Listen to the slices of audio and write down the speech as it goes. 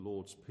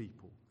Lord's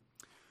people.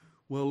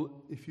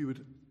 Well, if you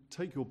would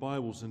take your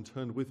Bibles and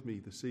turn with me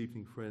this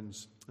evening,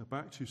 friends,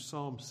 back to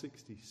Psalm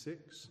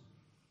 66,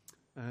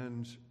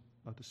 and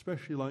I'd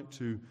especially like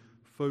to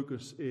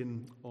focus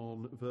in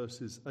on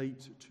verses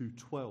 8 to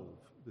 12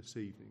 this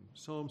evening.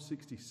 Psalm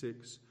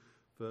 66,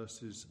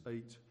 verses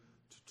 8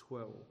 to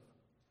 12.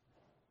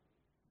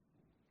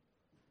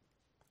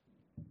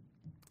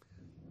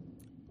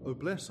 O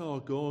bless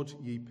our God,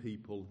 ye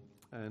people,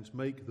 and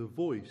make the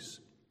voice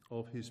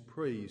of his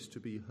praise to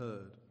be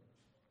heard,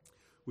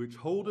 which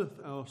holdeth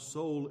our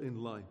soul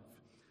in life,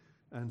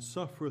 and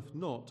suffereth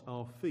not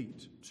our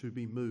feet to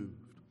be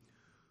moved.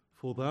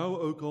 For thou,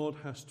 O God,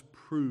 hast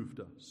proved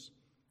us.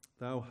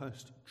 Thou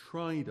hast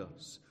tried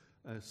us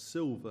as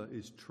silver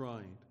is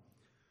tried.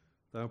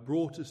 Thou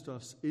broughtest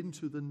us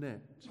into the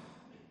net.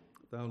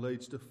 Thou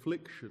laidst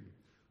affliction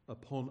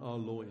upon our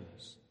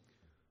loins.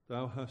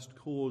 Thou hast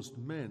caused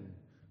men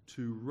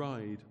to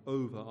ride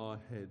over our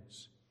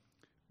heads.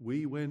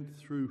 We went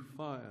through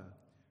fire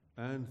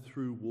and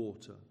through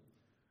water,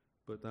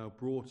 but thou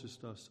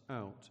broughtest us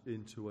out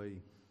into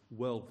a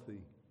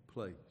wealthy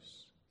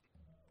place.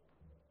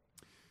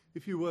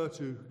 If you were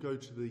to go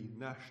to the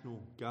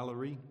National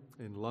Gallery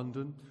in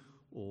London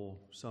or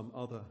some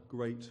other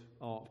great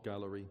art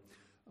gallery,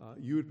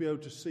 you would be able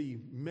to see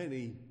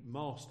many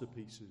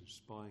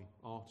masterpieces by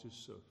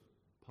artists of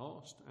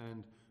past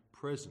and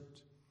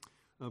present.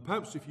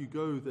 Perhaps if you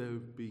go, there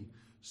would be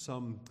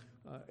some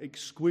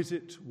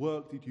exquisite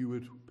work that you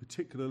would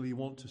particularly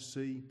want to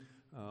see.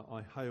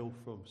 I hail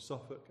from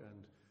Suffolk,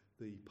 and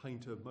the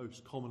painter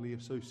most commonly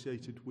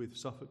associated with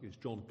Suffolk is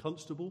John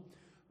Constable,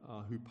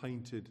 who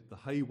painted the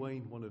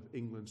Haywain, one of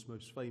England's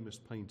most famous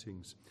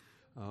paintings.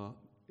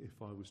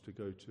 If I was to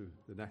go to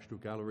the National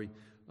Gallery,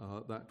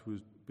 that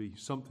would be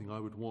something I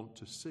would want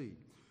to see.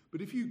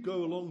 But if you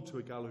go along to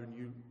a gallery and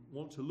you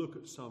want to look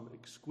at some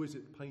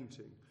exquisite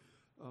painting,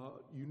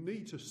 you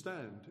need to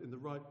stand in the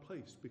right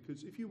place,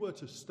 because if you were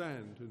to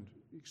stand, and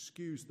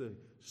excuse the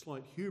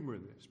slight humour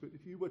in this, but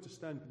if you were to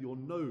stand with your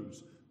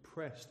nose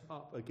pressed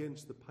up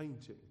against the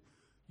painting,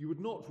 you would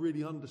not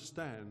really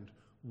understand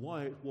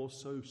why it was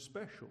so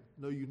special.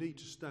 No, you need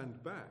to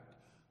stand back,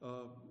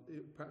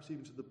 perhaps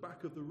even to the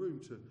back of the room,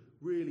 to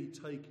really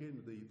take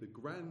in the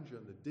grandeur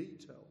and the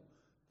detail,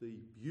 the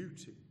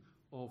beauty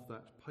of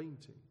that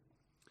painting.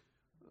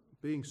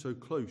 Being so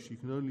close, you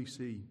can only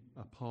see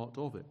a part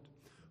of it.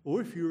 Or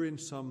if you're in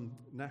some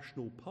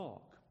national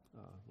park,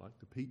 like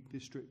the Peak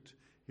District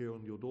here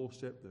on your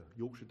doorstep, the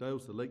Yorkshire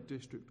Dales, the Lake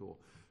District, or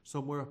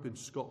somewhere up in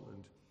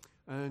Scotland,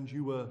 and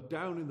you were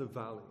down in the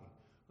valley,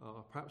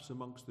 perhaps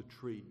amongst the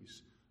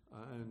trees,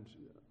 and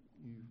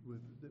you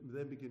would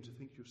then begin to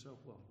think to yourself,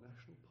 well,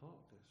 national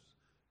park, is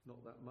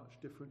not that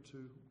much different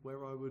to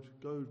where I would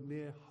go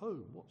near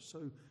home. What's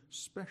so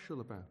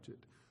special about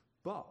it?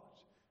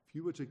 But if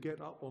you were to get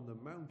up on the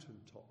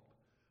mountaintop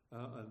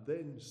and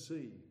then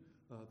see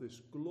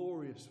this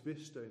glorious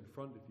vista in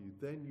front of you,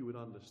 then you would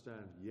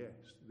understand, yes,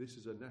 this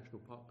is a national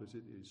park because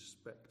it is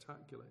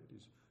spectacular, it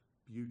is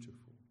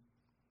beautiful.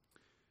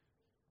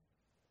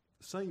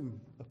 The same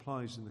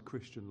applies in the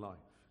Christian life.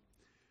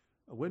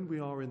 When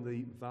we are in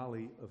the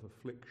valley of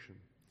affliction,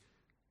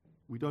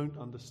 we don't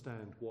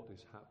understand what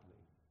is happening.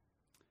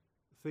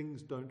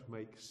 Things don't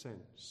make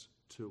sense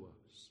to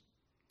us.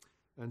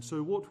 And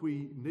so what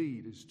we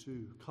need is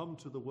to come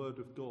to the Word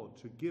of God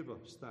to give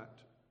us that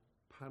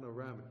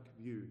panoramic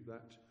view,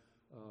 that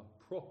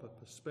proper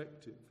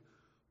perspective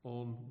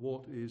on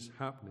what is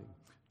happening,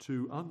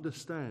 to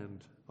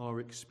understand our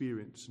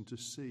experience and to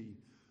see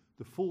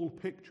the full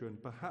picture,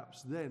 and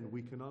perhaps then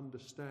we can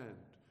understand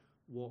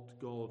what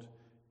God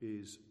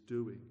is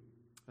doing.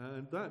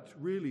 And that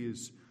really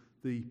is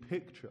the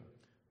picture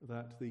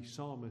that the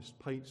psalmist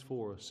paints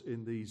for us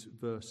in these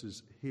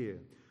verses here.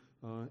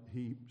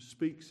 He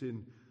speaks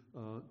in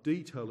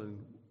detail and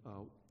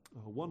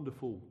a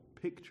wonderful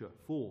picture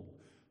form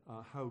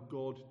how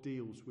God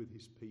deals with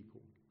his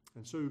people.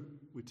 And so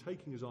we're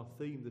taking as our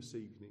theme this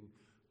evening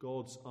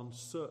God's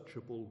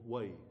unsearchable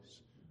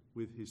ways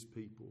with his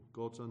people.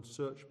 God's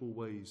unsearchable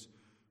ways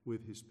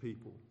with his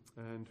people.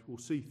 And we'll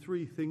see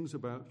three things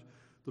about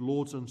the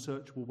Lord's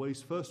unsearchable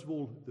ways. First of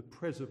all, the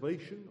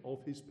preservation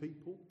of his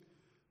people.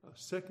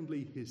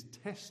 Secondly, his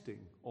testing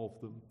of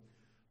them.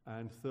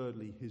 And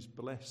thirdly, his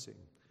blessing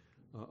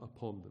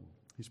upon them.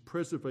 His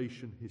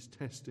preservation, his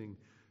testing,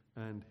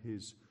 and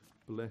his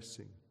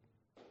blessing.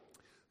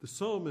 The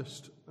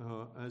psalmist,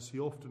 as he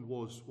often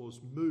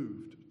was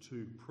moved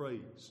to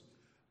praise.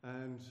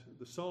 And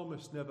the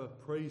psalmist never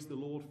praised the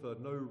Lord for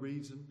no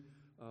reason.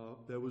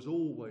 There was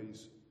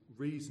always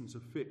reasons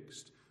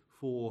affixed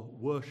for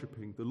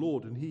worshipping the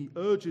Lord. And he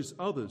urges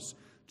others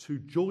to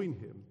join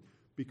him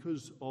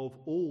because of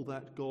all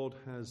that God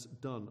has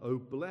done. Oh,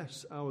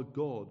 bless our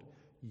God,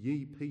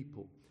 ye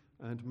people,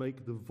 and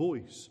make the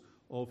voice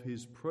of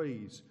his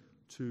praise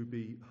to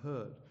be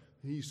heard.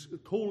 He's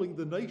calling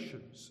the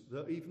nations,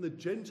 even the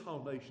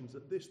Gentile nations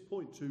at this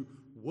point, to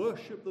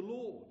worship the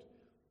Lord.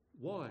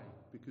 Why?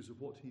 Because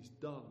of what he's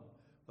done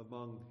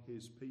among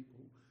his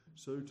people.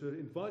 So to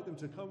invite them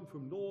to come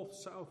from north,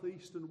 south,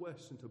 east and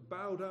west and to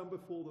bow down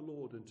before the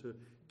Lord and to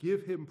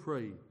give him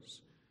praise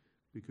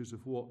because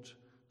of what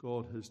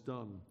God has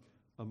done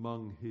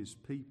among his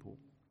people.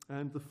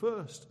 And the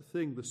first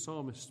thing the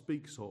psalmist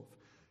speaks of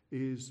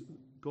is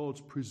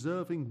God's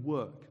preserving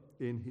work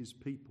in his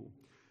people.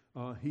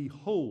 He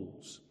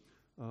holds,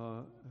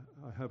 I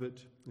have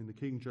it in the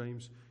King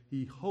James,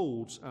 he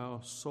holds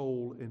our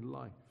soul in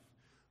life.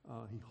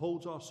 He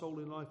holds our soul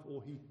in life,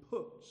 or he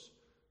puts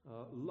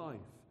life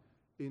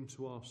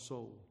into our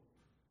soul.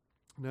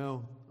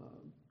 Now,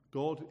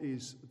 God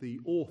is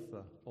the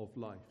author of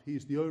life. He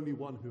is the only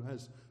one who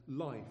has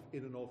life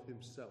in and of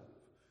himself.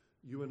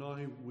 You and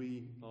I,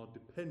 we are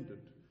dependent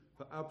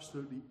for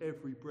absolutely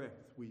every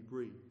breath we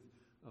breathe.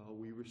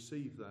 We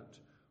receive that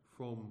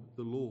from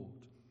the Lord.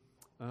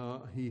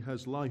 He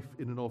has life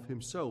in and of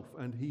himself,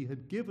 and he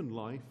had given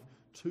life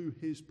to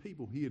his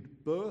people. He had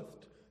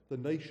birthed the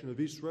nation of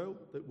Israel,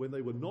 that when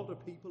they were not a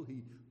people,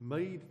 he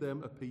made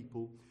them a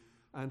people.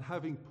 And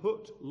having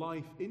put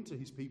life into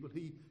his people,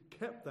 he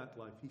kept that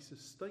life, he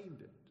sustained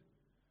it.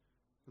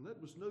 And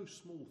that was no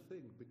small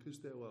thing, because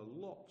there were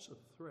lots of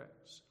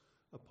threats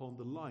upon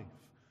the life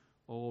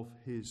of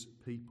his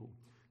people.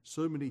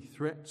 So many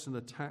threats and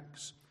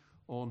attacks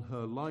on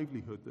her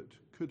livelihood that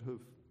could have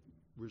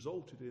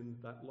resulted in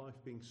that life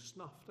being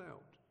snuffed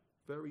out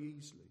very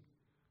easily.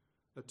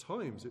 At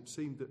times it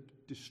seemed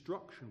that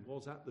destruction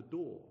was at the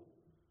door,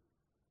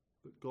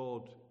 but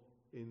God,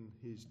 in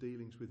his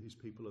dealings with his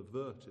people,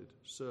 averted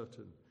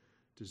certain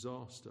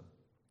disaster.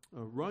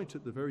 Right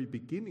at the very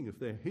beginning of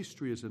their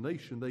history as a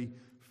nation, they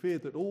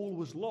feared that all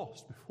was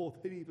lost before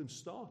they'd even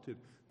started.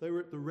 They were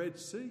at the Red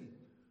Sea,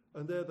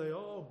 and there they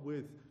are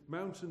with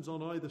mountains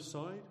on either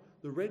side,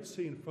 the Red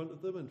Sea in front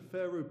of them, and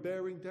Pharaoh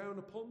bearing down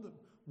upon them.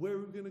 Where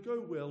are we going to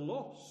go? We're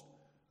lost.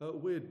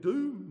 We're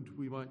doomed,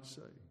 we might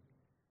say.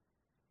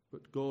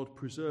 But God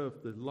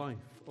preserved the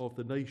life of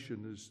the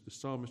nation. As the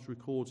psalmist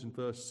records in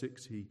verse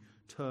 6, he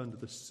turned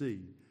the sea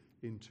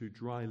into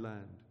dry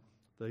land.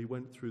 They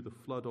went through the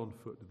flood on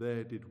foot.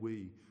 There did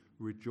we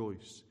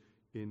rejoice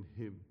in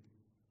him.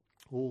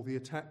 All the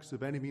attacks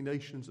of enemy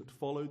nations that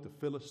followed, the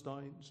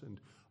Philistines and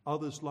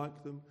others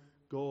like them,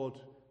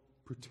 God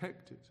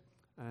protected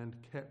and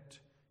kept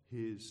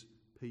his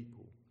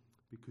people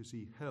because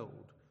he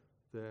held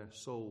their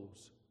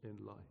souls in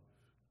life.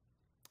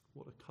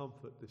 What a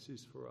comfort this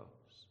is for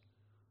us,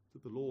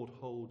 that the Lord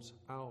holds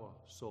our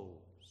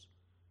souls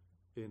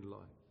in life.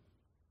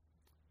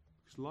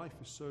 Because life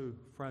is so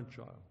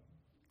fragile,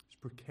 it's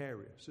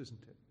precarious,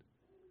 isn't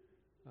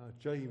it?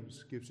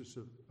 James gives us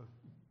a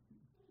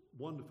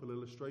wonderful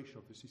illustration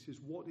of this. He says,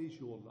 what is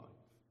your life?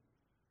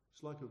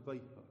 It's like a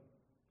vapor.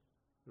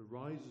 It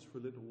rises for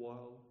a little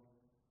while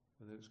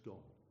and then it's gone.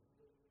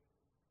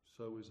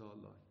 So is our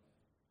life.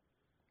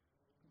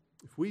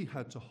 If we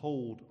had to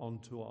hold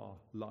onto our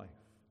life,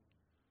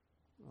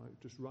 it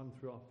would just run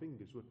through our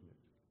fingers, wouldn't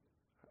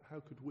it? How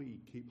could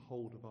we keep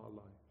hold of our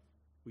life?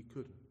 We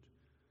couldn't.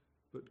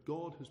 But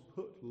God has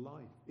put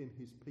life in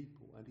his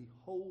people, and he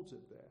holds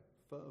it there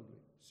firmly,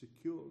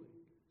 securely,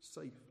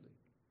 safely.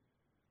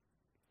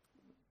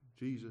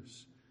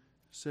 Jesus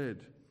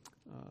said,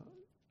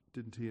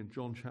 didn't he, in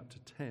John chapter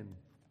 10,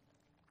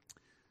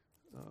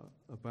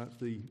 about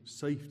the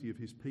safety of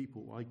his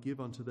people, I give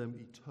unto them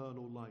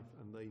eternal life,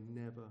 and they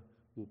never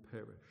will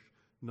perish.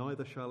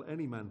 Neither shall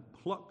any man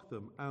pluck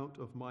them out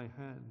of my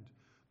hand.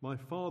 My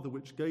Father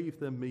which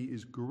gave them me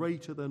is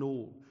greater than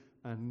all,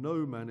 and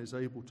no man is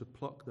able to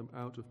pluck them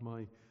out of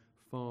my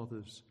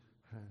Father's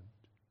hand.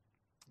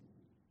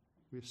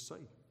 We are safe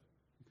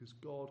because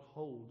God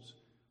holds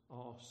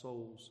our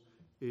souls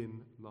in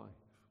life.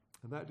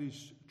 And that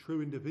is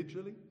true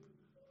individually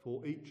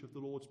for each of the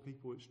Lord's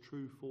people. It's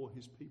true for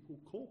his people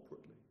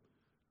corporately,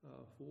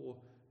 for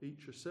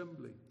each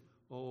assembly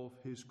of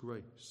his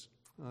grace.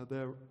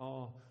 There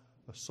are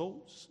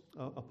assaults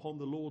upon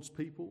the Lord's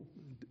people.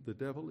 The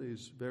devil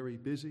is very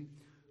busy,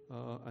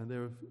 and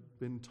there have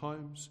been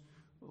times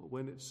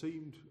when it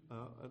seemed,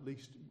 at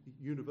least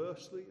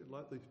universally,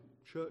 like the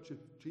Church of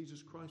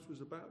Jesus Christ was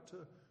about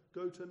to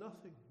go to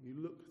nothing. You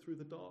look through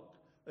the dark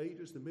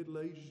ages, the Middle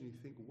Ages, and you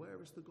think,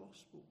 where is the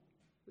gospel?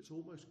 It's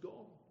almost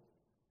gone.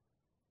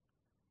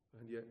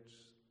 And yet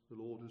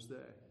the Lord was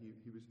there.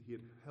 He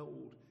had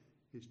held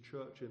his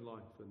church in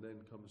life, and then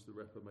comes the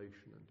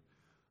Reformation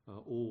and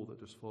all that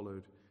has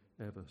followed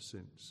ever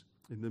since.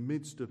 In the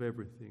midst of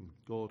everything,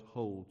 God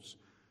holds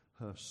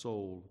her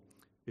soul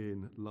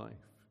in life.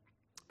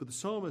 But the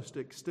psalmist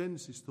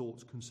extends his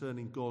thoughts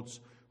concerning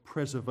God's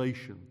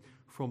preservation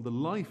from the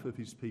life of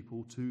his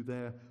people to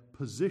their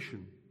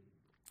position,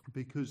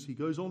 because he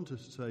goes on to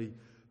say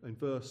in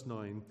verse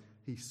 9,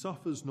 he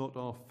suffers not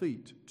our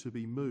feet to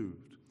be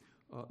moved.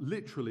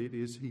 Literally it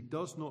is, he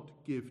does not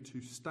give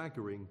to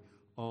staggering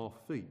our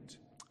feet.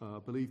 I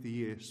believe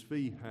the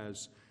ESV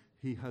has,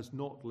 he has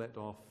not let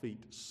our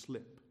feet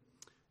slip.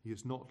 He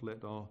has not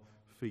let our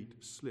feet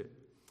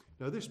slip.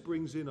 Now this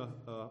brings in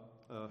a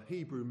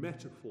Hebrew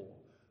metaphor,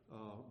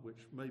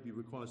 which maybe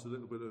requires a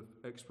little bit of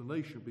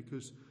explanation,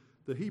 because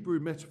The Hebrew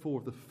metaphor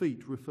of the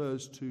feet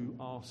refers to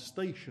our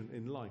station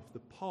in life, the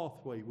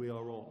pathway we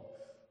are on,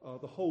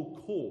 the whole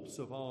course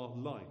of our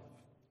life,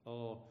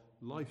 our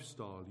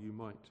lifestyle, you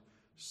might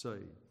say.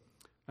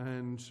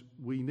 And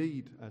we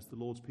need, as the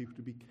Lord's people,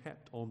 to be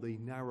kept on the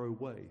narrow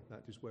way.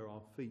 That is where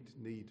our feet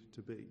need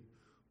to be.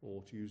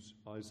 Or to use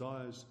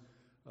Isaiah's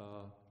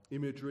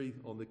imagery,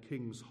 on the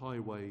king's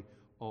highway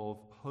of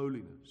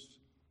holiness.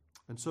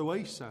 And so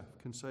Asaph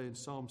can say in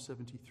Psalm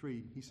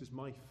 73, he says,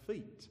 "My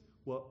feet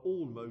were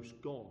almost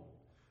gone.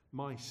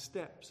 My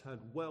steps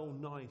had well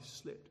nigh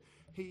slipped."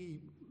 He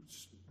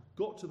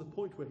got to the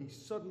point where he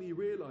suddenly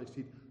realized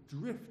he'd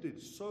drifted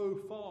so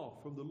far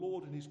from the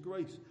Lord and his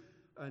grace,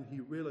 and he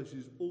realized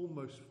he'd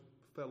almost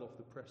fell off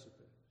the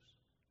precipice.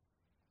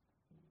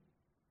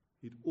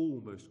 He'd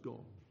almost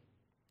gone.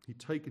 He'd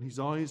taken his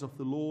eyes off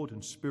the Lord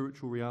and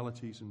spiritual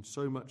realities, and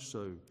so much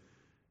so,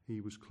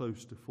 he was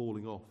close to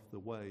falling off the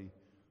way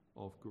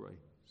of grace.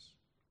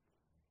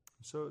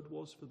 And so it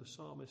was for the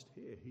psalmist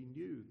here. He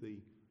knew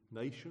the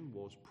nation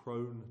was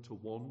prone to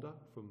wander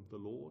from the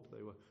Lord.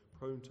 They were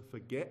prone to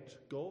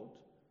forget God,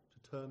 to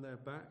turn their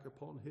back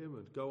upon him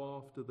and go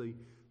after the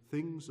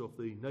things of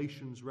the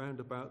nations round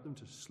about them,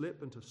 to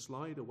slip and to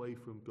slide away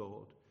from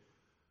God.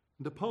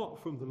 And apart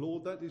from the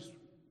Lord, that is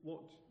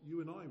what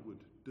you and I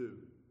would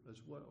do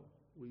as well.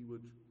 We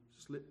would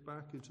slip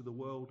back into the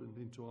world and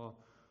into our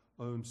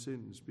own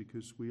sins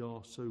because we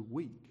are so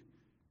weak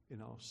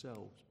in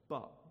ourselves.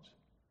 But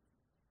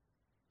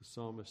the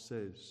psalmist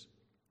says,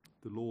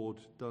 the Lord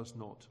does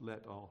not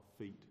let our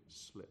feet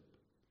slip.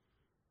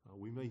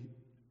 We may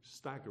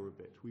stagger a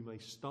bit, we may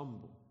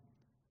stumble,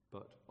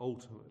 but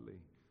ultimately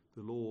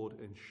the Lord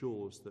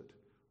ensures that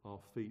our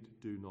feet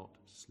do not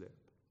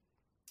slip.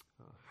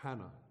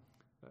 Hannah,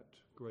 that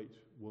great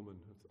woman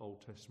of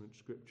Old Testament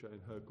scripture, in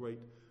her great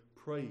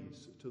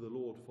praise to the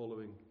Lord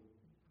following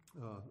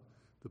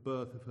the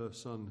birth of her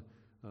son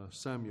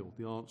Samuel,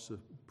 the answer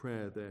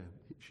prayer there,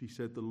 she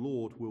said, "The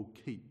Lord will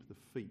keep the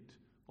feet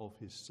of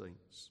his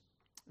saints."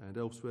 And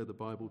elsewhere the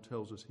Bible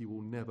tells us he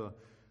will never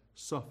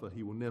suffer,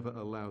 he will never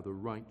allow the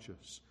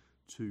righteous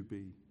to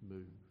be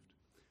moved.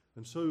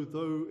 And so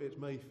though it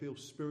may feel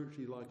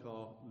spiritually like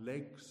our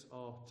legs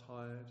are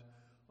tired,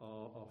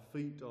 our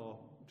feet are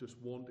just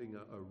wanting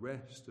a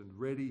rest and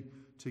ready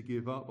to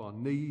give up, our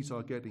knees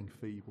are getting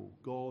feeble,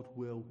 God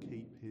will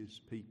keep his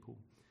people.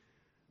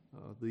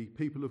 The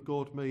people of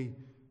God may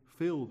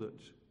feel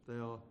that they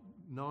are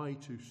nigh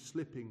to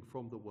slipping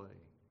from the way,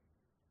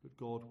 but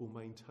God will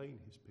maintain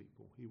his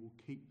people. He will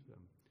keep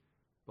them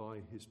by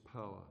his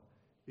power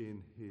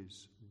in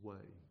his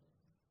way.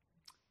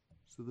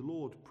 So the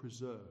Lord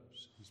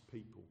preserves his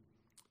people.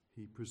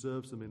 He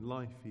preserves them in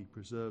life. He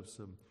preserves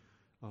them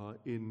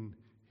in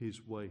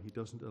his way. He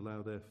doesn't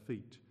allow their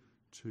feet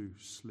to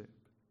slip.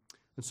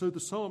 And so the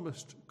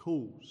psalmist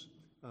calls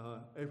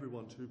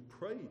everyone to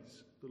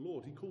praise the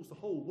Lord. He calls the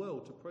whole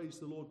world to praise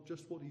the Lord,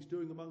 just what he's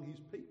doing among his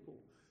people,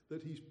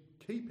 that he's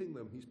keeping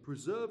them, he's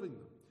preserving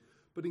them.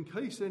 But in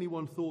case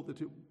anyone thought that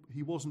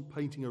he wasn't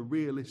painting a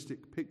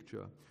realistic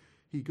picture,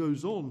 he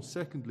goes on,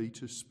 secondly,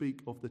 to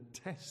speak of the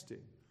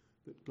testing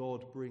that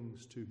God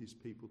brings to his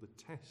people, the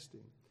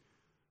testing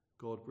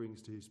God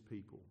brings to his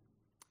people.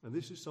 And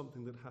this is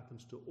something that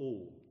happens to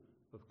all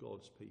of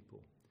God's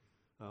people.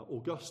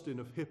 Augustine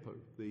of Hippo,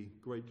 the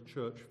great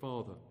church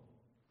father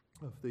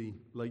of the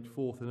late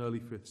 4th and early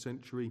 5th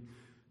century,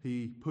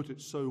 he put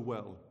it so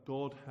well.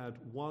 God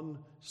had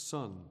one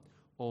son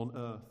on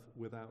earth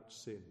without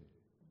sin,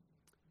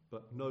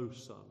 but no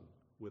son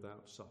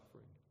without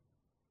suffering.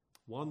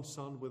 One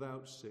son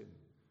without sin,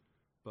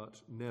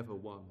 but never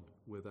one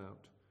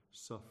without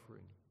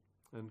suffering.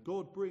 And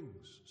God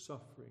brings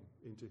suffering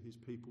into his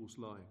people's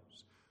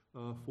lives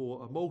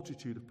for a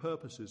multitude of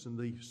purposes, and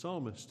the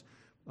psalmist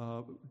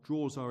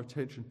draws our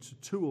attention to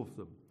two of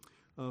them.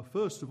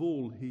 First of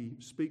all, he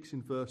speaks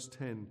in verse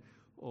 10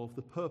 of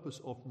the purpose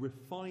of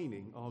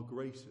refining our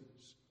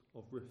graces,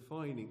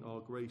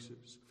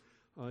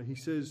 he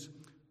says,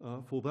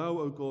 "For thou,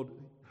 O God,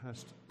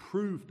 hast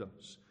proved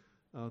us,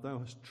 thou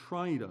hast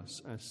tried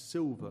us as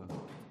silver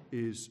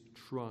is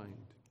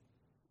tried."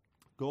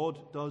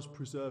 God does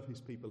preserve his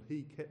people.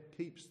 He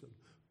keeps them,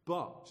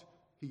 but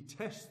he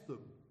tests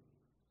them,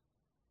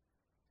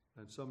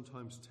 and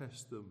sometimes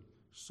tests them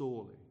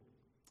sorely.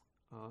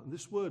 And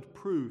this word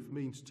prove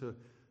means to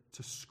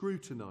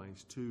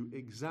scrutinize, to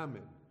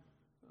examine,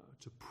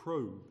 to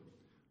probe,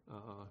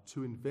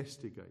 to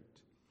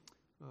investigate.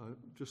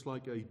 Just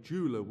like a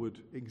jeweler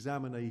would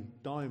examine a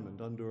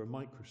diamond under a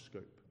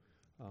microscope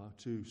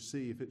to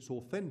see if it's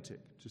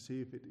authentic, to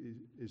see if it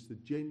is the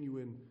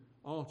genuine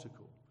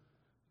article.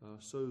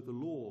 So the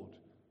Lord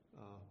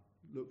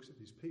looks at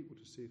his people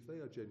to see if they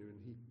are genuine.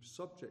 He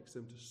subjects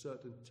them to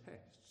certain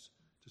tests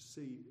to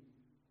see,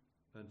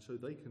 and so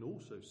they can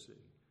also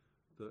see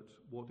that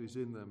what is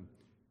in them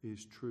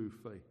is true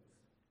faith.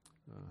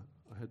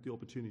 I had the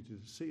opportunity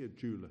to see a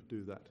jeweler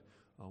do that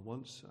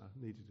once. I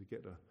needed to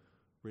get a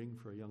ring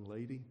for a young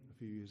lady a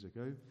few years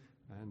ago,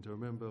 and I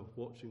remember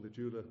watching the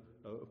jeweler.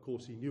 Of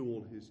course, he knew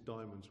all his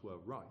diamonds were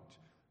right,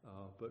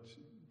 but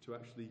to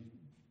actually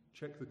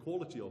check the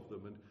quality of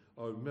them. And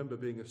I remember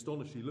being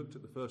astonished. He looked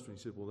at the first one,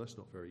 he said, well, that's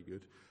not very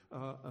good,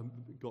 and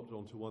got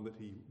onto one that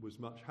he was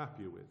much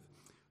happier with.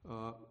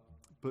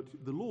 But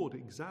the Lord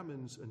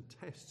examines and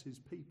tests his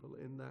people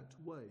in that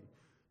way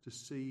to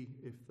see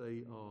if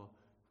they are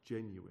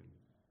genuine.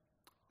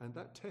 And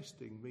that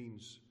testing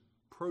means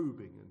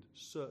probing and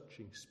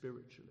searching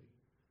spiritually.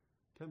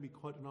 It can be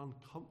quite an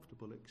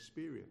uncomfortable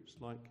experience,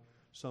 like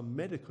some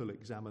medical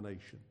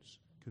examinations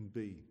can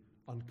be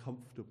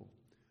uncomfortable.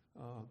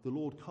 The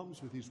Lord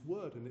comes with his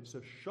word, and it's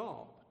a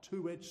sharp,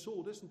 two-edged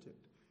sword, isn't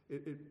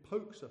it? It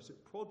pokes us,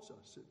 it prods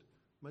us, it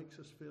makes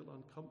us feel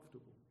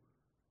uncomfortable.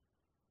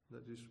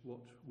 That is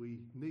what we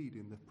need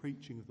in the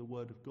preaching of the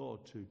word of God,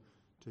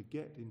 to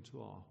get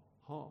into our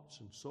hearts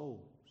and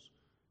souls,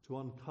 to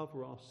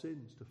uncover our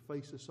sins, to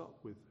face us up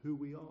with who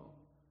we are.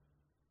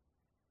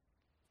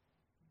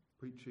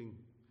 Preaching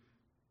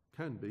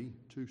can be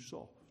too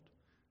soft.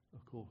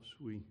 Of course,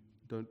 we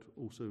don't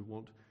also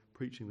want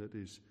preaching that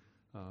is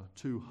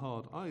too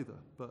hard either,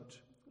 but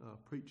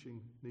preaching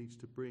needs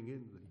to bring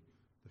in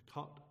the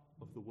cut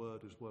of the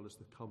word as well as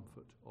the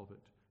comfort of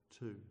it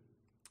too.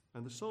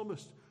 And the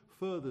psalmist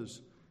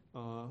furthers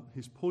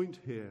his point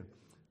here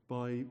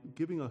by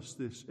giving us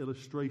this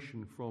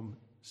illustration from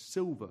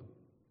silver.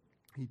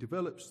 He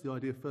develops the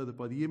idea further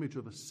by the image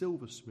of a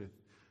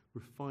silversmith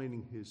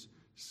refining his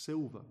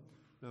silver.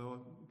 Now,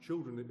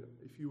 children,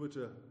 if you were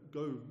to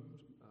go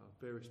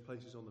various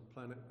places on the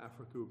planet,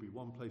 Africa would be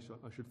one place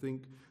I should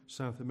think,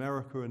 South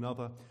America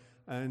another,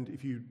 and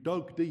if you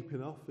dug deep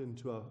enough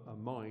into a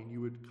mine,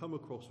 you would come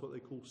across what they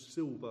call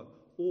silver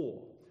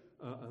ore,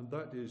 and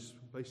that is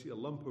basically a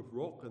lump of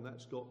rock, and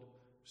that's got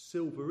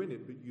silver in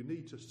it, but you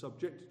need to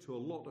subject it to a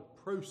lot of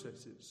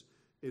processes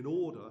in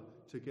order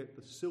to get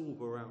the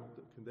silver out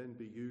that can then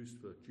be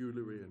used for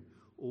jewellery and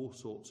all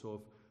sorts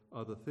of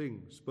other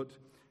things. But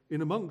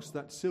in amongst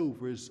that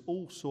silver is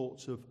all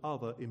sorts of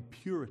other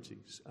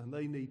impurities, and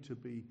they need to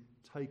be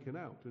taken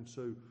out. And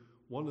so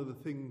one of the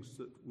things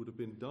that would have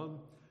been done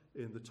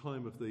in the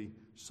time of the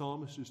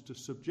psalmist is to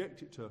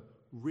subject it to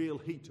real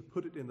heat, to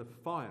put it in the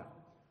fire.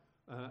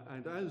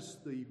 And as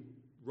the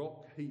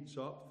rock heats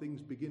up,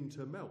 things begin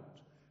to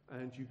melt.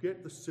 And you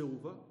get the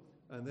silver,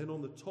 and then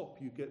on the top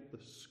you get the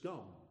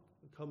scum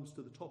that comes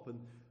to the top. And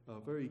a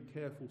very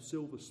careful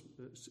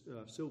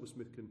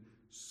silversmith can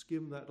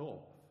skim that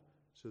off,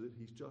 so that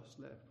he's just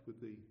left with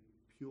the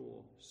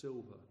pure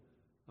silver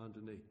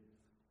underneath.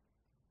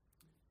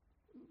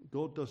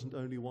 God doesn't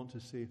only want to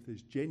see if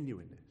there's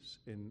genuineness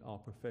in our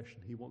profession,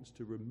 he wants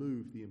to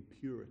remove the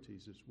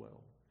impurities as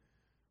well.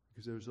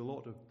 Because there's a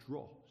lot of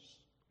dross,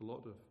 a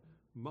lot of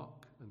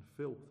muck and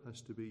filth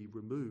has to be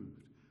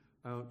removed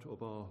out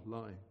of our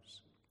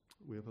lives.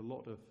 We have a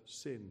lot of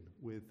sin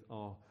with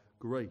our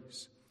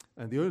grace.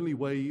 And the only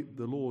way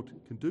the Lord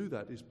can do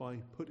that is by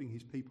putting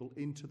his people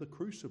into the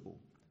crucible.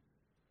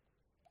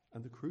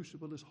 And the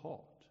crucible is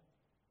hot.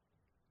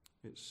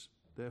 It's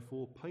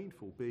therefore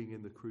painful being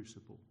in the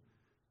crucible.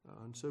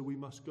 And so we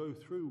must go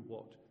through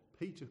what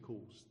Peter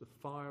calls the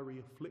fiery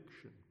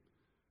affliction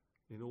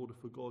in order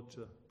for God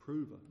to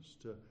prove us,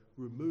 to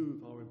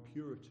remove our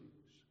impurities,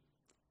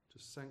 to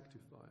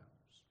sanctify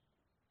us.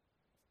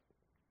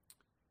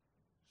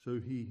 So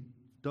he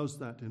does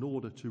that in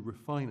order to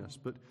refine us.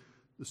 But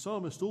the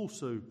psalmist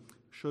also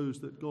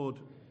shows that God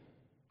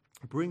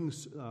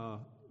brings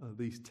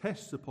these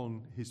tests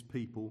upon his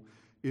people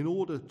in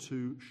order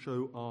to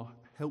show our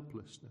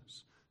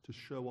helplessness,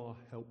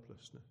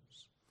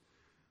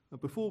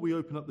 Before we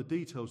open up the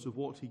details of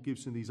what he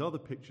gives in these other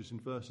pictures in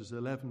verses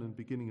 11 and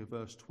beginning of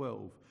verse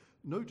 12,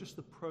 notice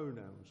the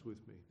pronouns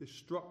with me. This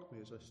struck me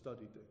as I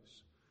studied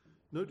this.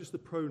 Notice the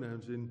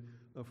pronouns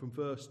from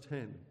verse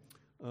 10.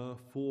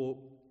 For,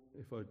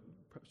 if I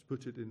perhaps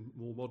put it in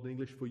more modern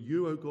English, for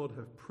you, O God,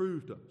 have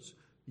proved us.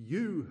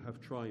 You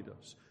have tried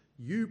us.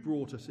 You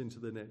brought us into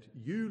the net.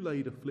 You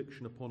laid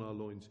affliction upon our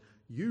loins.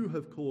 You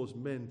have caused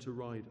men to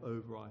ride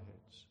over our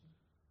heads.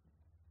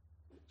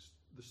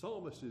 The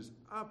psalmist is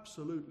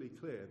absolutely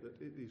clear that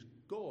it is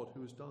God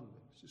who has done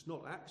this. It's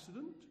not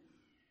accident.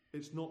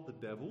 It's not the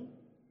devil.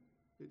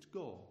 It's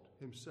God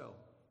himself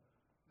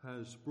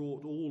has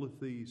brought all of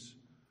these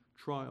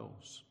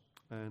trials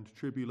and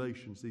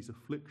tribulations, these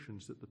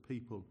afflictions that the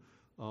people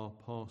are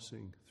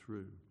passing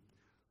through.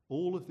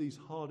 All of these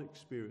hard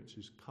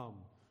experiences come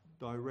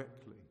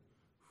directly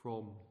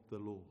from the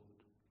Lord.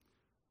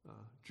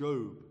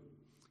 Job,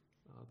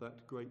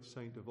 that great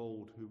saint of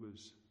old who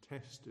was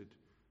tested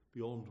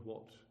beyond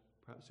what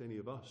perhaps any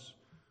of us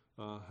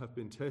have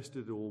been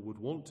tested or would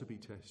want to be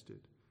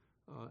tested,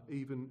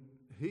 even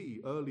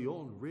he early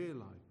on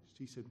realized,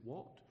 he said,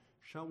 what?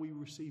 Shall we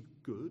receive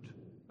good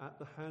at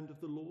the hand of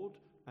the Lord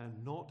and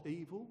not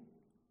evil?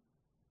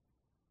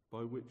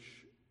 By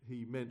which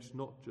he meant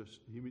not just,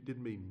 he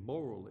didn't mean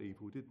moral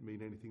evil, he didn't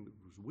mean anything that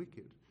was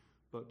wicked,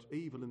 but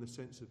evil in the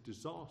sense of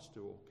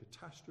disaster or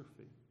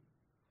catastrophe.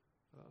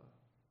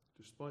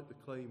 Despite the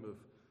claim of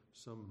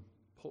some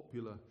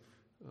popular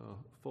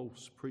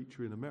false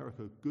preacher in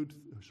America,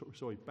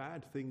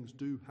 bad things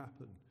do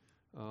happen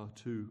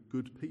to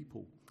good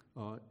people,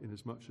 in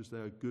as much as they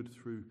are good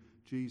through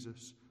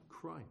Jesus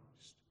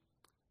Christ.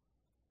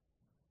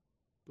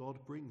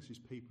 God brings his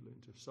people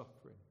into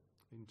suffering,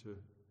 into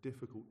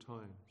difficult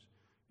times,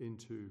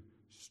 into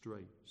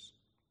straits.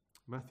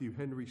 Matthew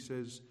Henry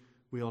says,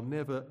 "We are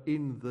never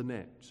in the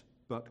net,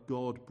 but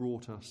God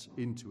brought us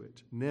into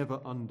it.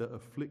 Never under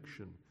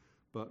affliction,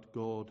 but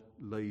God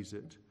lays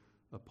it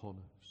upon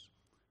us."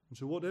 And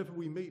so whatever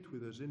we meet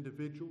with as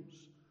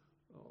individuals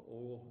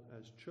or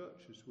as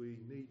churches, we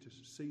need to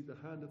see the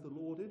hand of the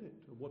Lord in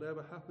it. And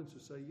whatever happens, to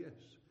say,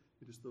 yes,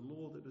 it is the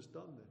Lord that has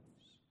done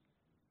this.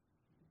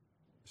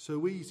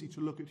 So easy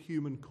to look at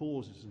human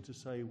causes and to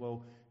say,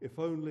 well, if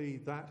only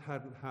that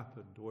hadn't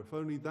happened, or if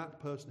only that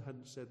person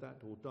hadn't said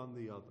that or done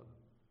the other.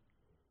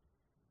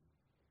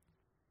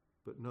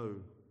 But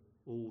no,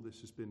 all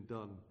this has been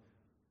done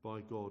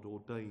by God,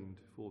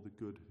 ordained for the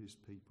good of his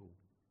people.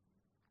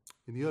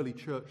 In the early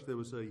church, there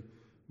was a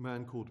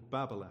man called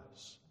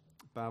Babylas,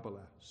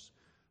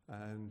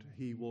 and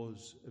he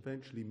was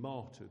eventually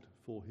martyred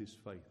for his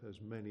faith, as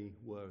many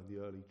were in the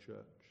early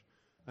church.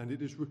 And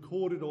it is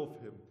recorded of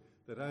him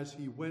that as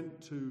he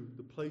went to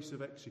the place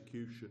of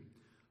execution,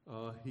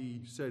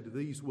 he said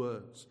these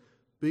words,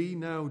 "Be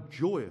now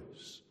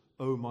joyous,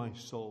 O my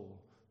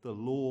soul, the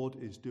Lord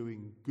is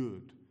doing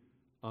good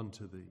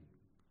unto thee."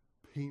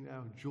 Be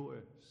now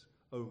joyous,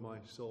 O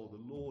my soul,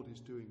 the Lord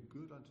is doing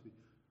good unto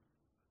thee.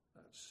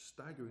 That's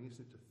staggering,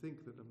 isn't it, to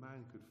think that a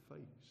man could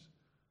face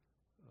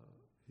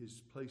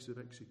his place of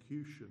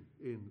execution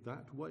in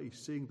that way,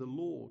 seeing the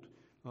Lord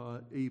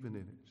even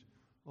in it.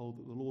 Oh,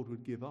 that the Lord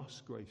would give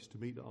us grace to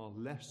meet our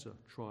lesser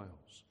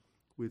trials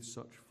with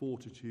such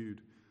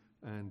fortitude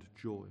and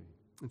joy.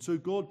 And so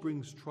God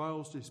brings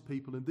trials to his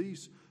people, and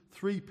these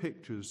three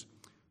pictures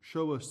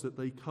show us that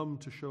they come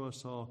to show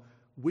us our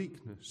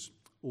weakness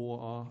or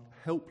our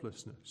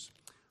helplessness.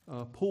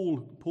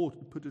 Paul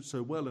put it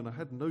so well, and I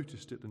hadn't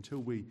noticed it until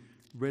we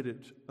read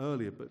it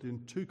earlier, but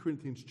in 2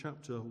 Corinthians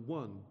chapter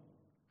 1,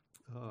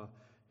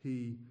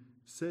 he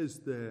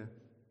says there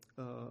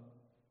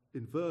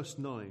in verse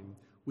 9,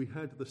 "We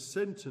had the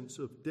sentence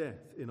of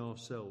death in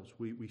ourselves.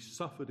 We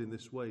suffered in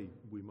this way,"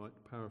 we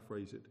might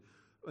paraphrase it,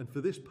 "and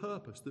for this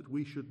purpose, that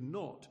we should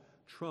not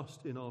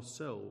trust in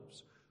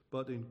ourselves,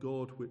 but in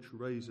God which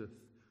raiseth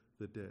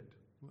the dead."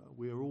 Well,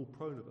 we are all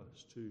prone of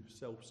us to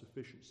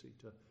self-sufficiency,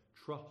 to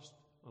trust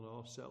on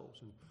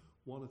ourselves. And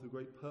one of the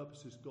great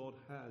purposes God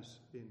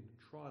has in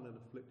trial and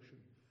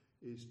affliction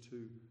is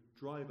to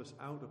drive us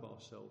out of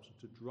ourselves and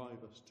to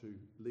drive us to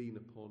lean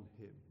upon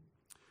him.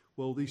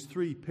 Well, these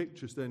three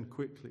pictures then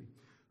quickly.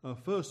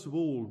 First of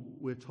all,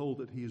 we're told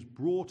that he has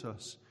brought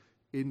us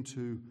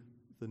into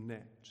the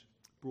net.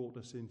 Brought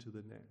us into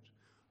the net.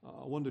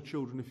 I wonder,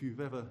 children, if you've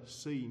ever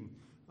seen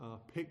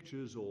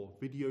pictures or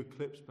video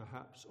clips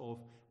perhaps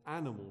of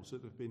animals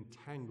that have been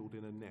tangled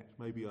in a net.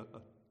 Maybe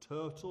a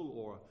turtle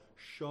or a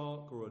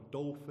shark or a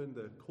dolphin.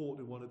 They're caught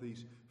in one of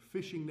these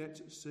fishing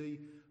nets at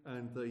sea,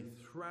 and they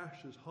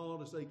thrash as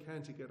hard as they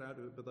can to get out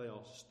of it, but they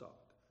are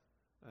stuck.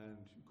 And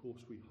of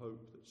course we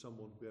hope that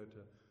someone will be able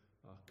to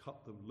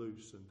cut them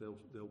loose and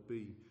they'll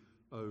be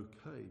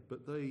okay.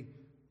 But they,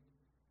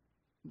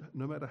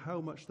 no matter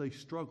how much they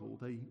struggle,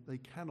 they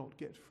cannot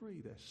get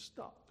free. They're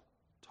stuck,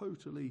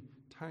 totally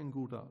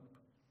tangled up.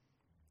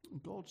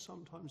 God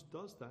sometimes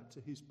does that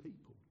to his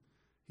people.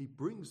 He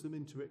brings them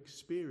into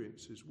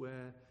experiences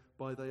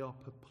whereby they are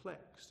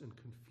perplexed and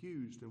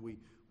confused, and we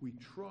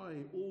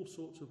try all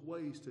sorts of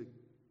ways to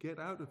get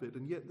out of it,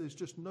 and yet there's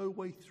just no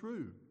way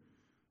through.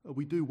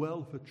 We do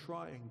well for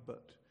trying,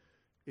 but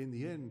in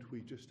the end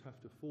we just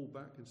have to fall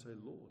back and say,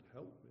 "Lord,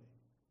 help me.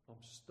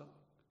 I'm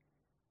stuck."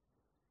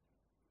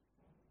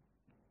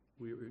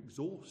 We're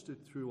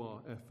exhausted through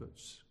our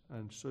efforts,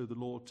 and so the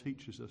Lord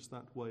teaches us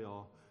that way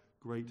our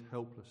great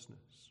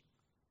helplessness.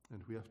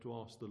 And we have to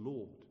ask the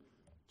Lord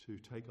to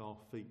take our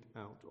feet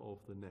out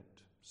of the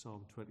net.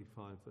 Psalm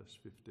 25, verse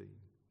 15.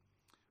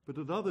 But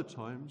at other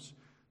times,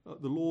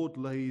 the Lord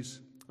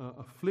lays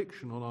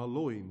affliction on our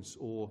loins,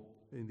 or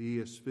in the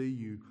ESV,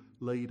 you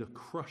laid a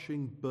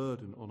crushing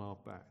burden on our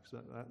backs.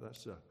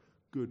 That's a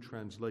good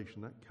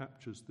translation. That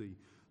captures the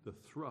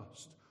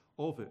thrust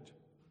of it.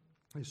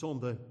 It's on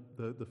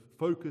the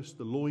focus,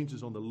 the loins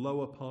is on the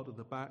lower part of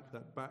the back,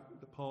 the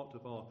part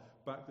of our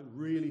back that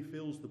really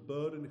feels the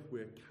burden if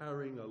we're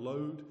carrying a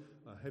load,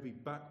 a heavy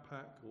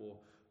backpack, or,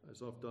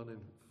 as I've done in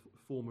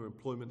former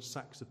employment,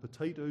 sacks of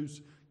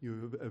potatoes.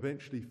 You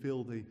eventually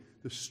feel the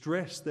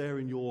stress there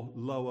in your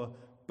lower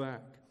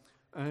back.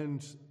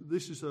 And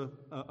this is a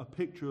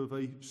picture of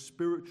a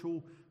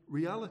spiritual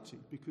reality,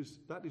 because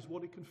that is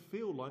what it can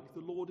feel like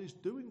the Lord is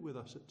doing with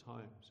us at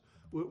times.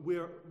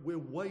 We're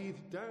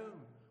weighed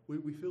down.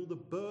 We feel the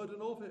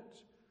burden of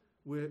it.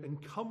 We're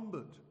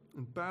encumbered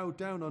and bowed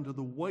down under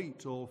the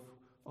weight of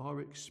our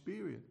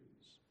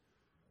experience.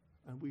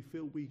 And we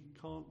feel we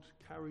can't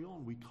carry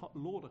on.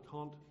 Lord, I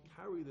can't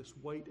carry this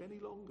weight any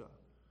longer.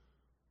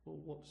 Well,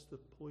 what's the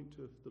point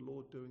of the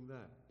Lord doing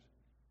that?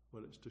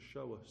 Well, it's to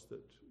show us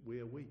that we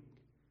are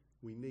weak.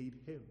 We need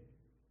him,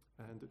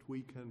 and that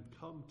we can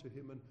come to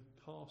him and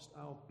cast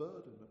our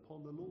burden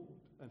upon the Lord,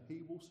 and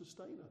he will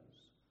sustain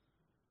us.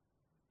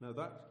 Now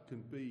that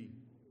can be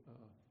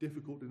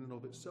difficult in and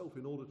of itself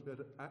in order to be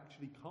able to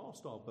actually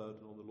cast our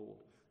burden on the Lord.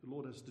 The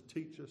Lord has to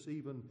teach us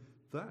even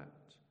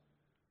that.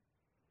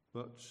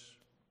 But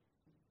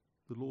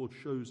the Lord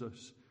shows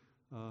us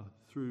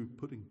through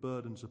putting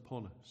burdens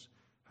upon us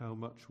how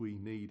much we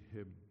need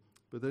him.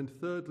 But then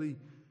thirdly,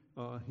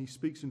 he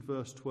speaks in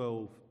verse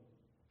 12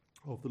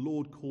 of the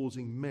Lord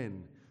causing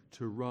men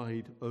to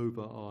ride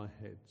over our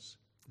heads.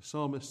 The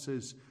psalmist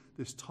says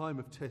this time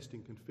of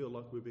testing can feel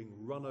like we're being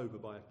run over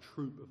by a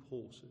troop of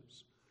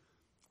horses.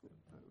 You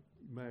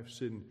may have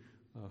seen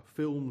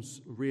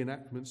films,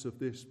 reenactments of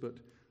this, but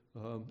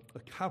a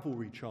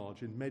cavalry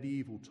charge in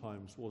medieval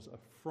times was a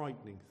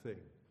frightening thing.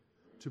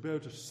 To be able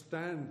to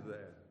stand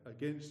there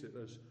against it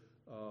as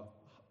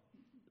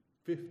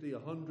 50,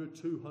 100,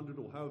 200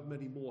 or however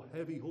many more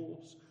heavy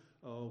horse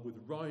with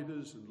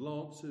riders and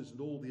lancers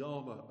and all the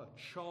armour are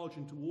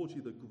charging towards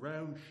you, the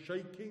ground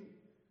shaking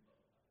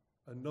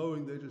and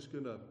knowing they're just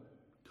going to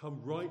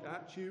come right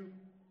at you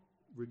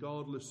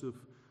regardless of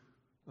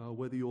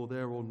whether you're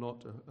there or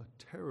not, a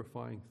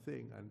terrifying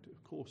thing. And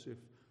of course, if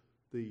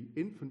the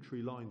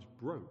infantry lines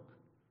broke,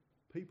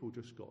 people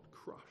just got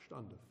crushed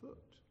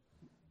underfoot.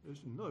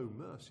 There's no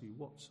mercy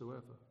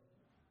whatsoever.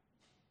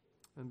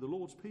 And the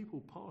Lord's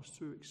people pass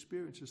through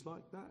experiences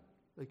like that.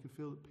 They can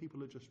feel that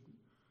people are just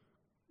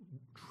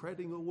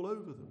treading all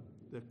over them.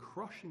 They're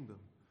crushing them.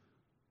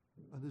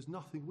 And there's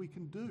nothing we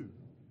can do.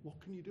 What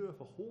can you do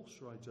if a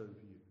horse rides over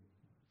you?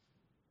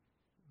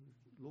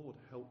 Lord,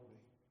 help me.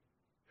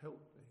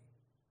 Help me.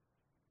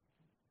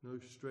 No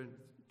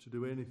strength to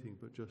do anything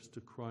but just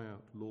to cry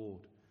out,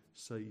 Lord,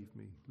 save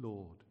me.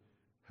 Lord,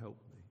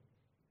 help me.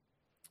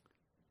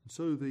 And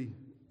so the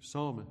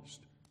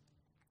psalmist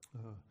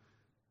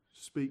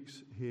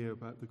speaks here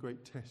about the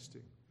great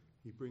testing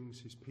he brings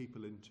his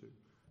people into.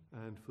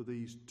 And for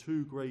these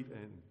two great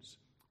ends,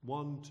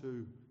 one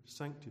to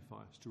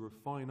sanctify us, to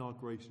refine our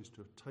graces,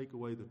 to take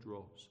away the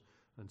dross,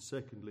 and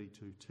secondly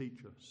to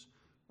teach us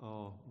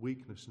our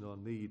weakness and our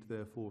need,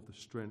 therefore, of the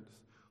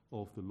strength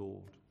of the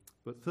Lord.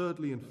 But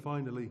thirdly and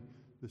finally,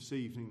 this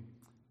evening,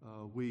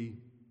 we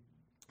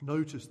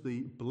notice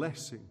the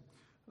blessing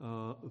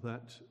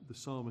that the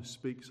psalmist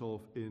speaks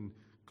of in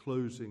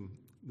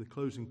the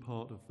closing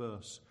part of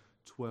verse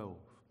 12.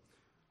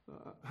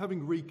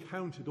 Having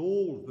recounted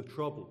all of the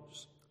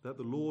troubles that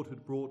the Lord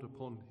had brought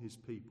upon his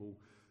people,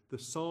 the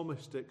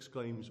psalmist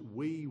exclaims,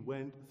 "We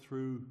went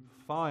through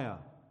fire.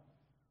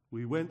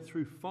 We went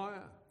through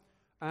fire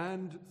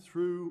and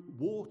through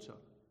water."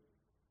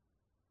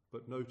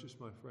 But notice,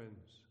 my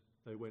friends,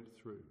 they went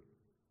through.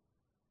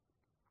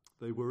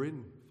 They were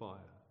in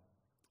fire.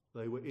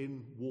 They were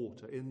in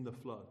water, in the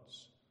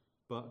floods,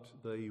 but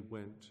they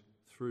went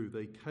through.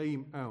 They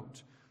came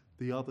out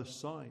the other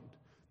side.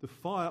 The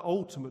fire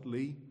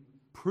ultimately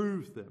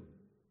proved them,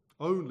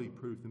 only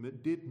proved them.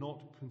 It did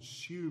not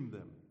consume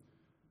them.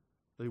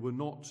 They were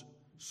not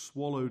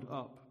swallowed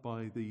up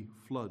by the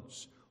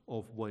floods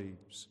of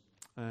waves.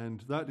 And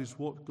that is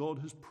what God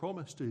has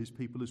promised to his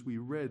people, as we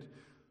read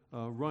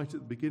right at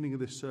the beginning of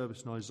this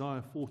service in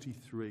Isaiah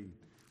 43.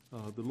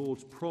 The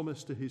Lord's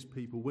promise to his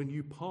people, when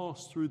you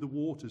pass through the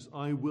waters,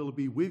 I will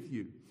be with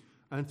you,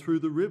 and through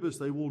the rivers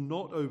they will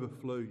not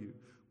overflow you.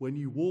 When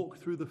you walk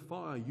through the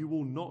fire, you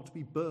will not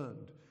be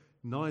burned,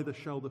 neither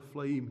shall the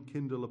flame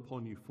kindle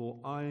upon you, for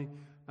I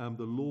am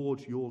the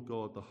Lord your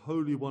God, the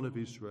Holy One of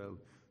Israel,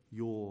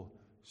 your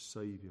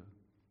Saviour.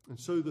 And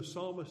so the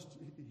psalmist,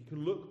 he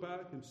can look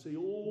back and see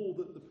all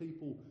that the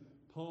people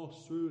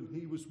passed through, and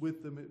he was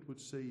with them, it would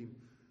seem.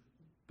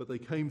 But they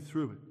came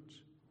through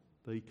it.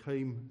 They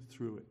came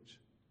through it.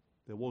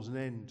 There was an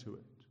end to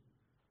it.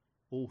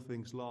 All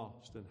things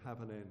last and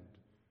have an end,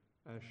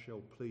 as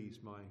shall please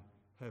my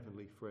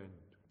heavenly friend,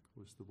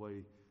 was the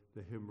way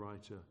the hymn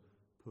writer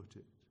put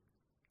it.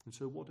 And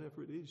so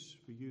whatever it is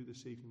for you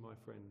this evening, my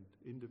friend,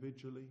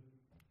 individually,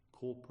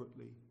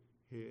 corporately,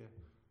 here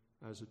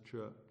as a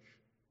church,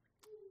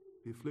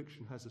 the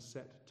affliction has a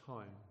set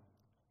time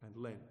and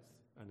length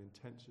and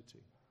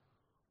intensity,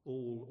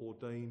 all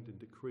ordained and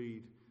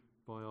decreed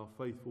by our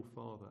faithful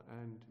Father.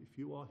 And if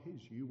you are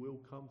his, you will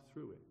come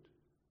through it.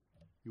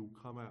 You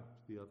will come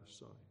out the other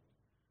side.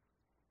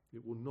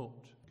 It will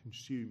not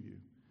consume you,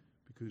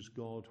 because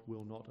God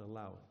will not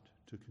allow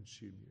it to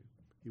consume you.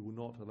 He will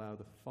not allow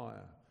the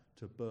fire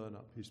to burn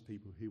up his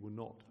people. He will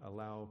not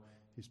allow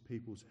his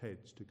people's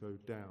heads to go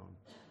down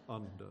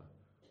under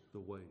the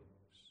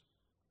waves.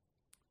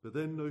 But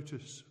then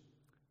notice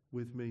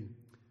with me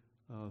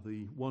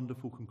the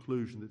wonderful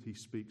conclusion that he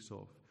speaks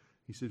of.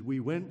 He said, we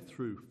went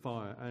through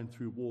fire and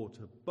through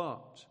water,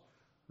 but,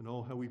 and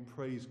oh, how we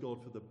praise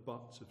God for the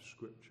buts of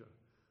Scripture,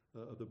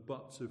 the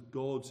buts of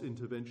God's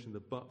intervention, the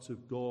buts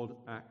of God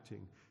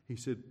acting. He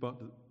said, but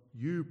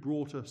you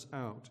brought us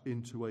out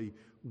into a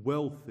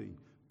wealthy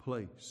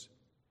place.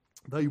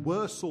 They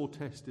were sore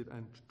tested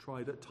and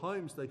tried. At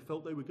times they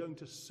felt they were going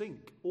to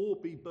sink or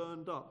be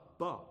burned up,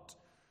 but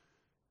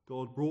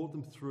God brought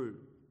them through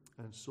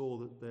and saw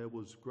that there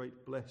was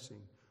great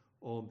blessing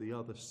on the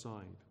other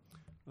side.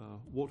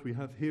 What we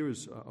have here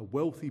is a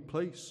wealthy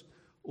place,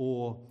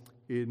 or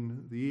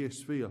in the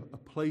ESV, a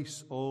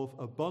place of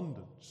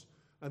abundance.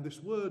 And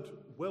this word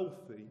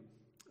wealthy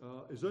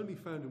is only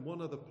found in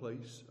one other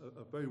place,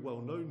 a very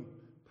well-known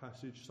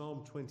passage,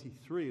 Psalm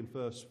 23 in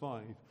verse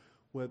 5,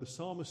 where the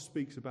psalmist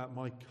speaks about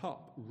my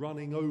cup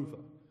running over.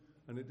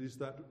 And it is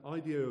that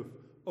idea of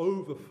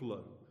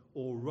overflow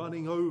or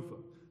running over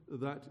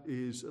that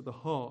is at the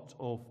heart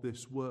of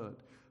this word.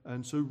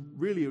 And so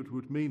really it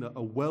would mean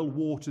a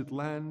well-watered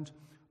land,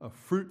 a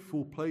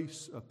fruitful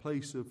place, a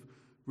place of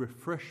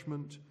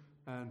refreshment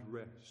and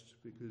rest.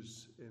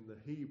 Because in the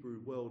Hebrew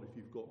world, if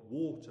you've got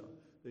water,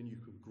 then you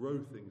can grow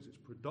things. It's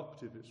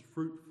productive, it's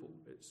fruitful,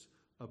 it's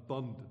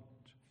abundant.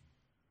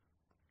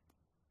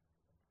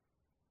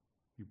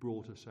 You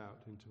brought us out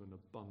into an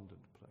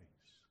abundant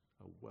place,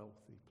 a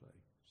wealthy place.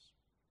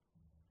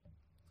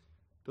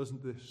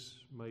 Doesn't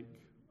this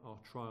make our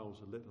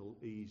trials a little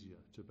easier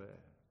to bear,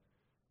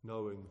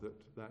 knowing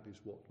that that is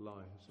what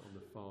lies on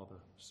the farther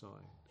side?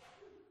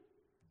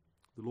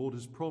 The Lord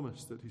has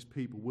promised that his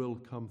people will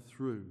come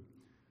through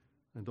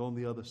and on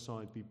the other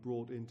side be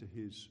brought into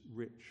his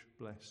rich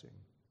blessing.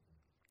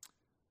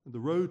 And the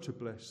road to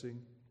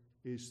blessing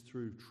is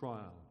through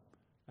trial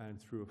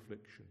and through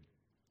affliction.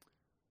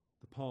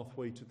 The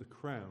pathway to the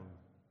crown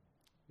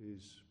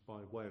is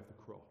by way of the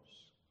cross.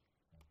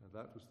 And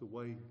that was the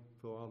way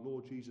for our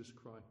Lord Jesus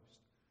Christ.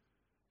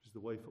 It is the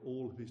way for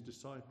all of his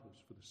disciples,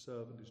 for the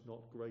servant is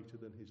not greater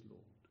than his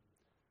Lord.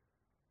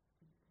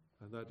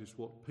 And that is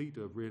what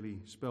Peter really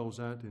spells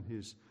out in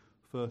his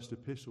first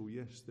epistle.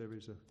 Yes, there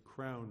is a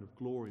crown of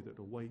glory that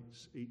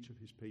awaits each of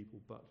his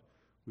people, but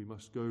we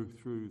must go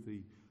through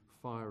the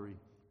fiery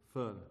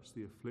furnace,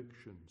 the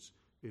afflictions,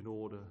 in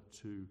order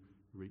to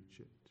reach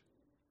it.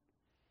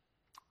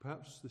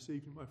 Perhaps this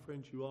evening, my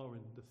friends, you are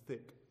in the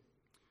thick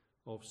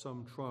of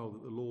some trial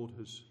that the Lord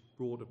has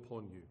brought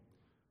upon you.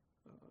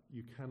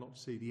 You cannot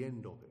see the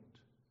end of it.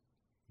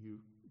 You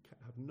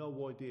have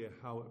no idea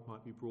how it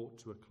might be brought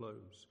to a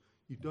close.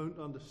 You don't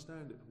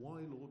understand it.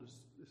 Why, Lord, has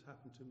this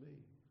happened to me?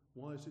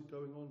 Why is it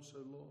going on so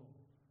long?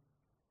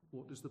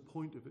 What is the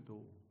point of it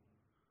all?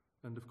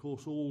 And of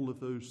course, all of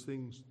those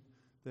things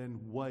then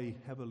weigh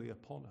heavily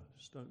upon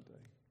us, don't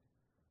they?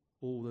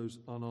 All those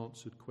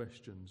unanswered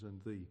questions and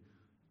the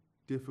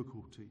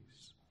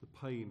difficulties, the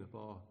pain of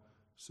our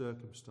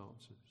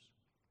circumstances.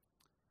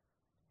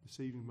 This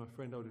evening, my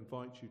friend, I would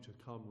invite you to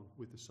come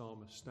with the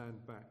psalmist,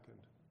 stand back and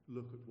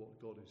look at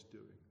what God is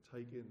doing.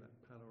 Take in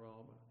that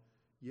panorama.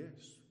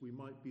 Yes, we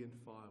might be in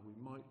fire, we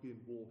might be in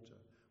water,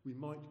 we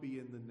might be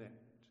in the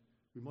net,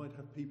 we might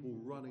have people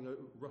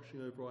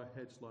rushing over our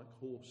heads like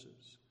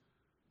horses,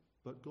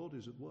 but God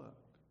is at work.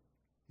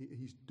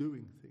 He's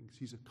doing things,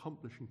 he's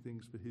accomplishing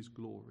things for his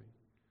glory.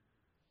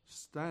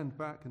 Stand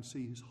back and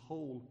see his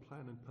whole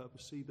plan and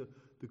purpose, see the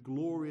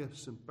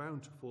glorious and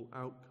bountiful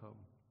outcome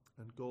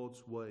and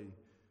God's way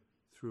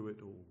through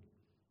it all.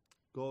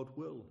 God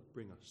will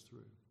bring us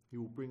through. He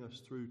will bring us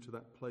through to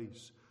that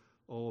place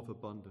of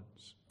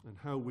abundance, and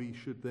how we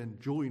should then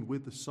join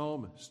with the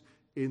psalmist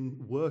in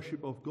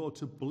worship of God,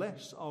 to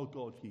bless our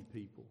God, ye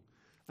people,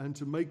 and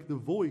to make the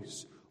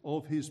voice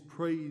of his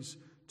praise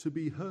to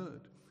be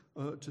heard.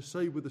 To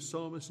say with the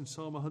psalmist in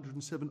Psalm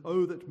 107,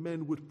 "Oh, that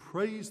men would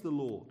praise the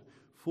Lord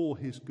for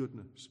his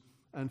goodness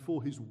and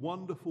for his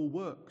wonderful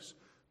works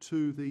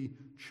to the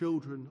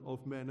children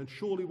of men." And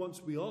surely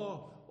once we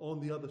are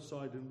on the other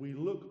side and we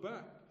look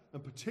back,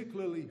 and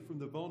particularly from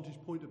the vantage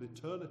point of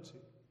eternity,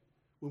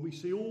 when we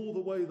see all the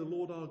way the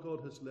Lord our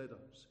God has led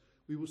us,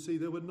 we will see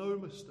there were no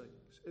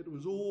mistakes. It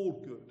was all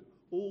good,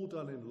 all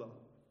done in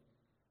love.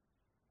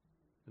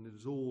 And it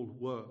has all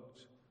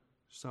worked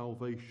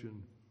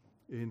salvation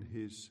in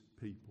his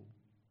people.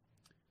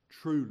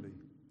 Truly,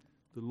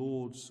 the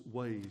Lord's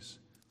ways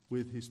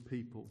with his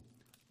people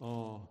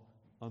are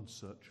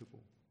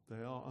unsearchable.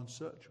 They are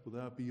unsearchable. They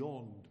are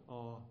beyond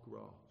our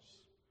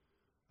grasp.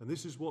 And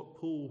this is what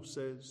Paul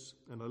says,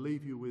 and I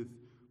leave you with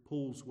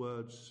Paul's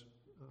words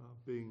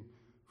being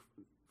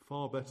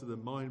far better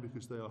than mine,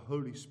 because they are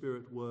Holy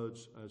Spirit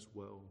words as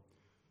well.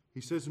 He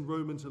says in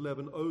Romans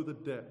 11, "Oh, the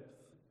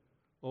depth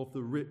of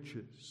the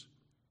riches,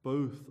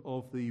 both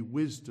of the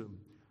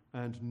wisdom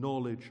and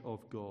knowledge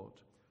of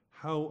God.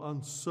 How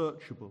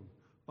unsearchable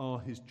are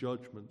his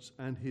judgments,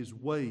 and his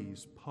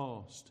ways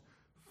past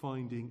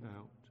finding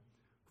out.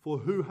 For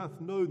who hath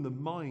known the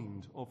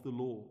mind of the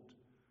Lord?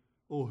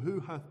 Or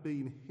who hath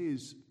been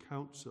his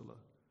counselor?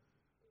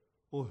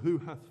 Or who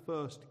hath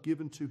first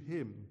given to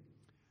him,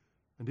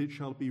 and it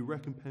shall be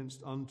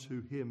recompensed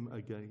unto him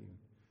again?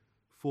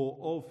 For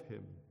of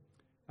him,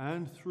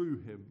 and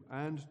through him,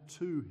 and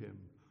to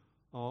him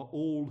are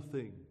all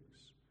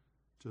things,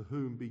 to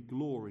whom be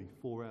glory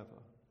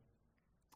forever.